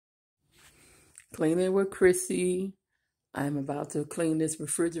Cleaning with Crissy. I'm about to clean this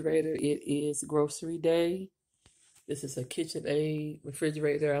refrigerator. It is grocery day. This is a KitchenAid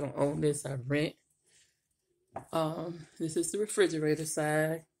refrigerator. I don't own this, I rent. This is the refrigerator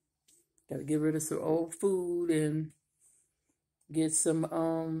side. Gotta get rid of some old food and get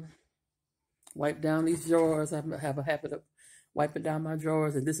some wipe down these drawers. I have a habit of wiping down my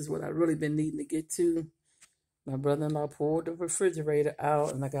drawers, and this is what I've really been needing to get to. My brother-in-law pulled the refrigerator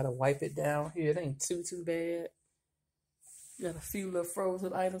out, and I gotta wipe it down here. It ain't too bad. Got a few little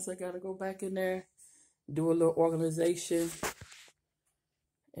frozen items I gotta go back in there, do a little organization,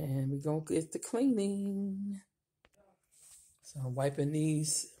 and we're gonna get the cleaning. So I'm wiping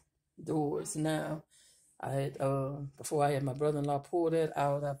these doors now. I had before I had my brother-in-law pull that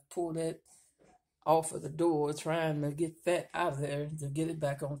out, I pulled it off of the door, trying to get that out of there to get it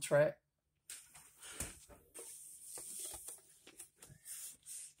back on track.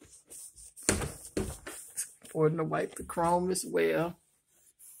 Important to wipe the chrome as well.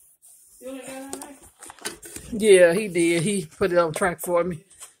 Yeah, he did. He put it on track for me.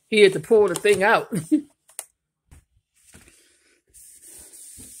 He had to pull the thing out. Wipe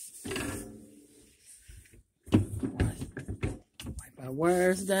our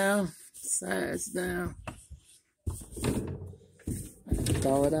wires down, sides down. I have to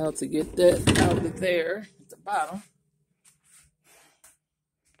thaw it out to get that out of there at the bottom.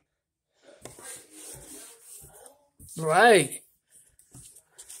 Right.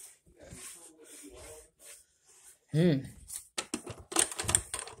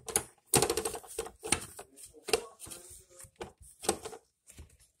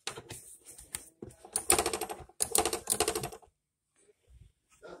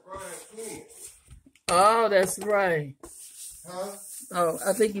 Oh, that's right. Huh? Oh,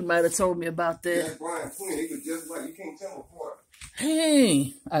 I think you might have told me about that. That's Brian Quinn. He was just like, you can't tell him apart.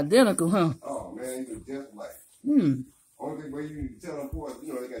 Hey, identical, huh? Oh, man, he was just like. Only way you can tell them apart,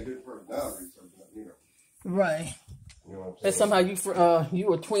 you know, they got different personalities, you know. Right. You know what I'm saying? And somehow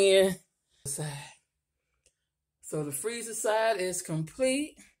you a twin. So the freezer side is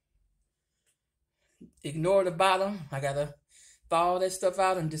complete. Ignore the bottom. I gotta thaw all that stuff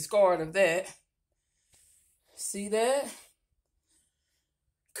out and discard of that. See that?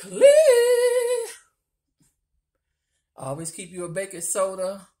 Clear. Always keep your baking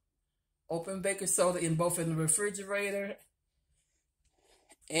soda, open baking soda in both in the refrigerator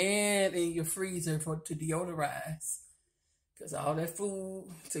and in your freezer to deodorize. Because all that food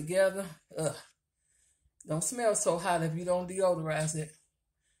together, don't smell so hot if you don't deodorize it.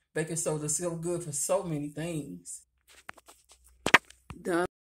 Baking soda is so good for so many things.